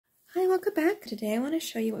Hi, welcome back. Today I want to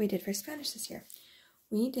show you what we did for Spanish this year.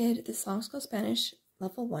 We did the Song School Spanish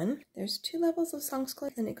Level 1. There's 2 levels of Song School,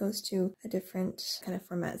 and it goes to a different kind of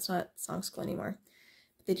format. It's not Song School anymore.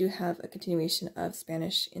 But they do have a continuation of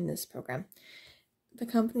Spanish in this program. The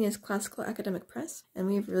company is Classical Academic Press, and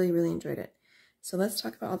we've really enjoyed it. So let's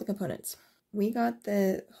talk about all the components. We got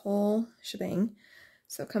the whole shebang.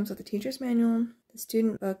 So it comes with the teacher's manual, the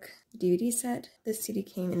student book, the DVD set. This CD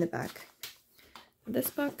came in the back.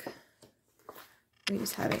 This book, we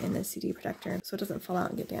just have it in the CD protector so it doesn't fall out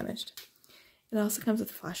and get damaged. It also comes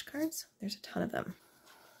with flashcards. There's a ton of them.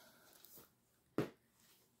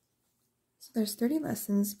 So there's 30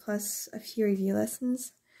 lessons plus a few review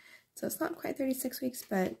lessons. So it's not quite 36 weeks,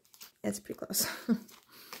 but it's pretty close.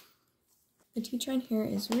 The teacher on here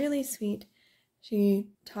is really sweet. She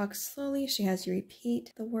talks slowly. She has you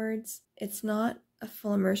repeat the words. It's not a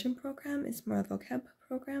full immersion program. It's more a vocab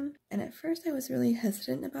program. And at first I was really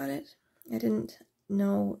hesitant about it. I didn't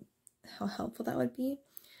know how helpful that would be,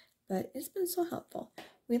 but it's been so helpful.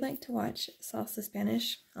 We like to watch Salsa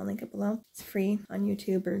Spanish. I'll link it below. It's free on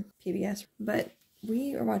YouTube or PBS, but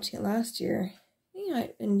we were watching it last year, you know,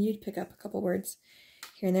 and you'd pick up a couple words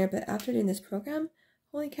here and there, but after doing this program,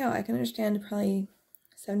 holy cow, I can understand probably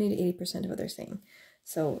 70 to 80% of what they're saying.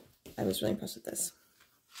 So I was really impressed with this.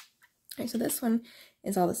 All right, so this one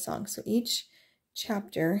is all the songs. So each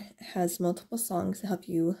chapter has multiple songs to help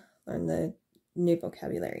you learn the new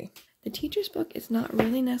vocabulary. The teacher's book is not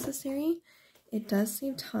really necessary. It does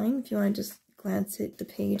save time if you want to just glance at the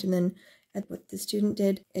page and then at what the student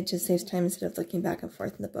did. It just saves time instead of looking back and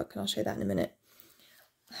forth in the book, and I'll show you that in a minute.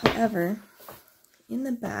 However, in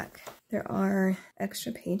the back, there are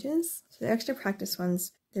extra pages. So the extra practice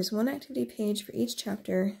ones, there's 1 activity page for each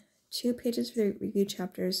chapter, 2 pages for the review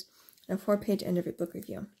chapters, and a 4-page end of book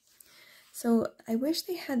review. So I wish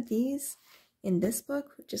they had these in this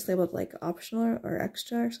book, just labeled like optional or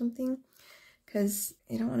extra or something, because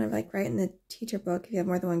you don't want to like write in the teacher book if you have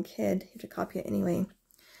more than one kid, you have to copy it anyway.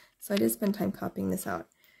 So I did spend time copying this out.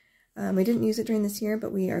 We didn't use it during this year,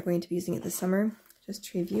 but we are going to be using it this summer, just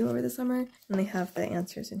to review over the summer, and they have the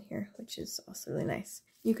answers in here, which is also really nice.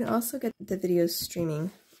 You can also get the videos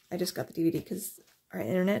streaming. I just got the DVD because our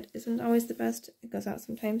internet isn't always the best. It goes out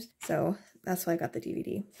sometimes, so that's why I got the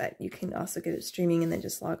DVD. But you can also get it streaming and then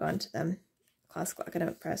just log on to them, Classical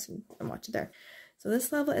Academic Press, and watch it there. So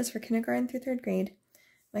this level is for kindergarten through 3rd grade.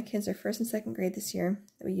 My kids are 1st and 2nd grade this year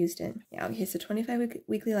that we used it. Yeah, okay, so 25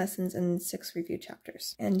 weekly lessons and 6 review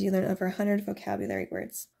chapters. And you learn over 100 vocabulary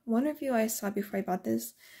words. One review I saw before I bought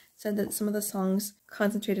this said that some of the songs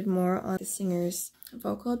concentrated more on the singer's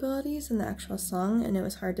vocal abilities than the actual song, and it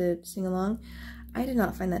was hard to sing along. I did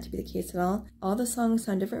not find that to be the case at all. All the songs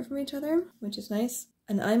sound different from each other, which is nice.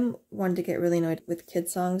 And I'm one to get really annoyed with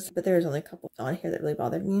kids songs, but there was only a couple on here that really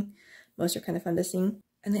bothered me. Most are kind of fun to sing.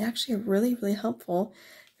 And they actually are really helpful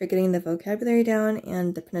for getting the vocabulary down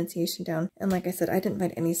and the pronunciation down. And like I said, I didn't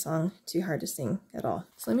find any song too hard to sing at all.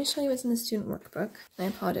 So let me show you what's in the student workbook. And I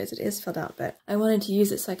apologize, it is filled out, but I wanted to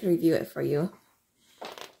use it so I could review it for you.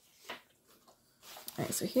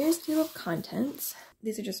 Alright, so here's the table of contents.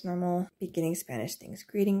 These are just normal beginning Spanish things.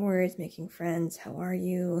 Greeting words, making friends, how are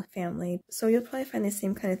you, family. So you'll probably find the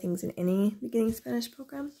same kind of things in any beginning Spanish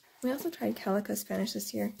program. We also tried Calico Spanish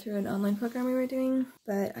this year through an online program we were doing,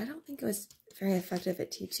 but I don't think it was very effective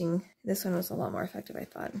at teaching. This one was a lot more effective, I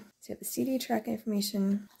thought. So you have the CD track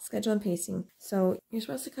information, schedule and pacing. So you're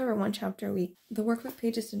supposed to cover 1 chapter a week. The workbook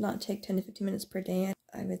pages did not take 10 to 15 minutes per day.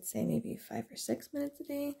 I would say maybe 5 or 6 minutes a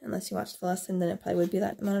day. Unless you watched the lesson, then it probably would be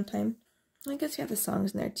that amount of time. I guess you have the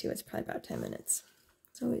songs in there too. It's probably about 10 minutes.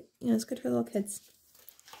 So, you know, it's good for little kids.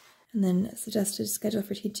 And then suggested schedule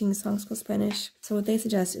for teaching Song School Spanish. So what they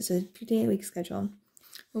suggest is a 3-day-a-week schedule.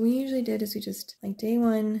 What we usually did is we just, like day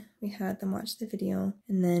 1, we had them watch the video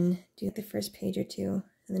and then do the first page or 2,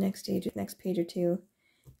 and the next day do the next page or 2,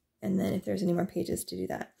 and then if there's any more pages to do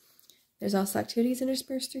that. There's also activities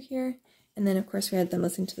interspersed through here, and then of course we had them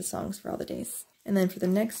listen to the songs for all the days. And then for the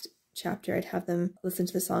next chapter, I'd have them listen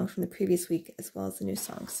to the songs from the previous week as well as the new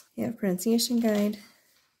songs. You have a pronunciation guide.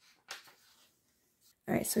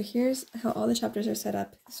 Alright, so here's how all the chapters are set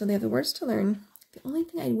up. So they have the words to learn. The only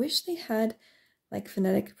thing I wish they had like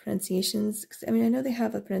phonetic pronunciations, because I mean I know they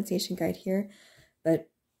have a pronunciation guide here, but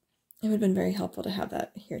it would have been very helpful to have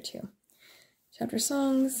that here too. Chapter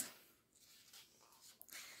songs.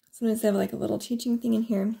 Sometimes they have like a little teaching thing in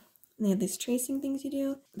here, and they have these tracing things you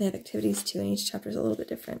do. They have activities too, and each chapter is a little bit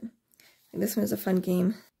different. Like this one is a fun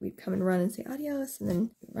game. We'd come and run and say adios, and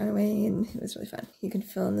then run away, and it was really fun. You can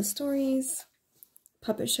fill in the stories.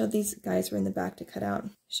 Puppet show, these guys were in the back to cut out.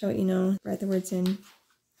 Show what you know, write the words in.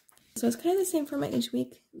 So it's kind of the same format each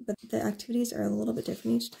week, but the activities are a little bit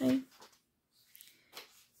different each time.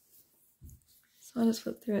 So I'll just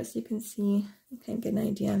flip through it so you can see, kind of get an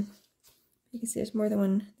idea. You can see there's more than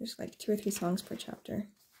one, there's like 2 or 3 songs per chapter.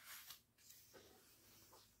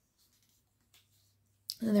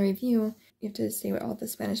 And in the review, you have to say what all the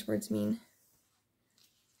Spanish words mean.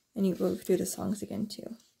 And you go through the songs again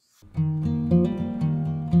too.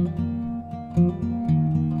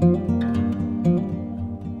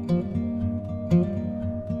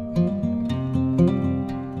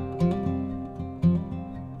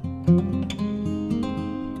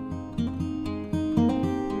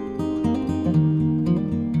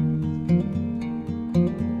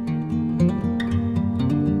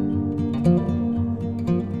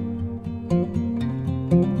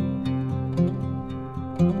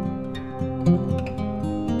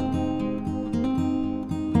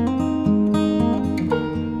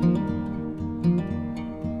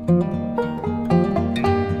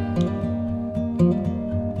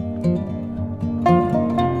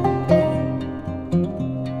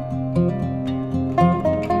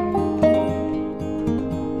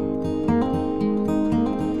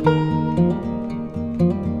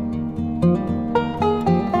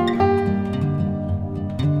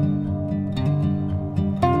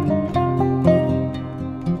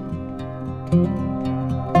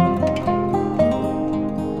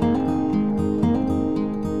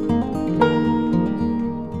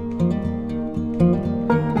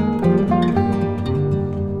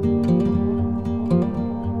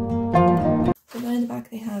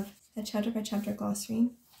 They have a chapter by chapter glossary.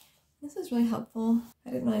 This is really helpful. I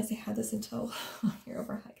didn't realize they had this until you're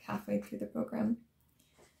over like halfway through the program.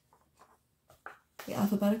 The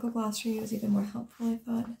alphabetical glossary was even more helpful, I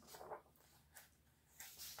thought.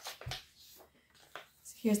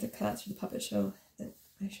 So here's the cutouts for the puppet show that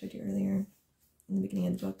I showed you earlier in the beginning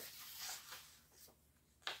of the book.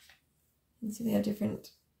 You can see they have different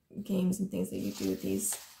games and things that you do with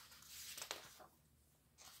these.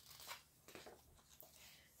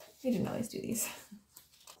 We didn't always do these.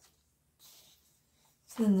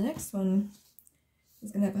 So then the next one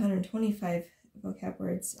is going to have 125 vocab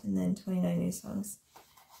words and then 29 new songs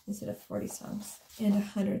instead of 40 songs and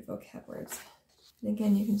 100 vocab words. And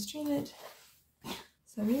again, you can stream it.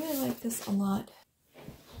 So I really like this a lot.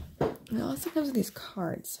 And it also comes with these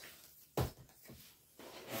cards.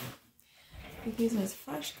 You can use them as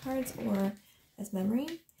flashcards or as memory.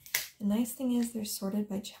 The nice thing is they're sorted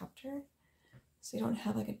by chapter. So you don't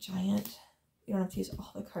have like a giant, you don't have to use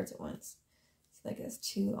all the cards at once. So like it has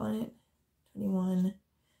 2 on it, 21.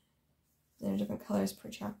 There are different colors per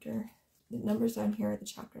chapter. The numbers down here are the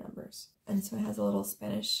chapter numbers. And so it has a little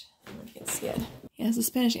Spanish, I don't know if you can see it. It has a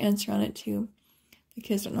Spanish answer on it too. The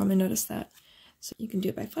kids don't normally notice that. So you can do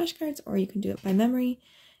it by flashcards or you can do it by memory.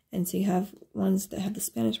 And so you have ones that have the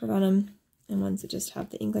Spanish word on them and ones that just have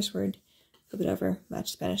the English word. Flip it over,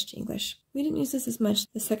 match Spanish to English. We didn't use this as much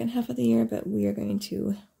the second half of the year, but we are going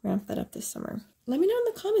to ramp that up this summer. Let me know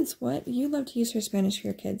in the comments what you love to use for Spanish for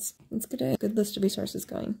your kids. Let's get a good list of resources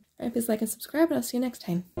going. Alright, please like and subscribe, and I'll see you next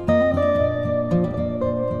time.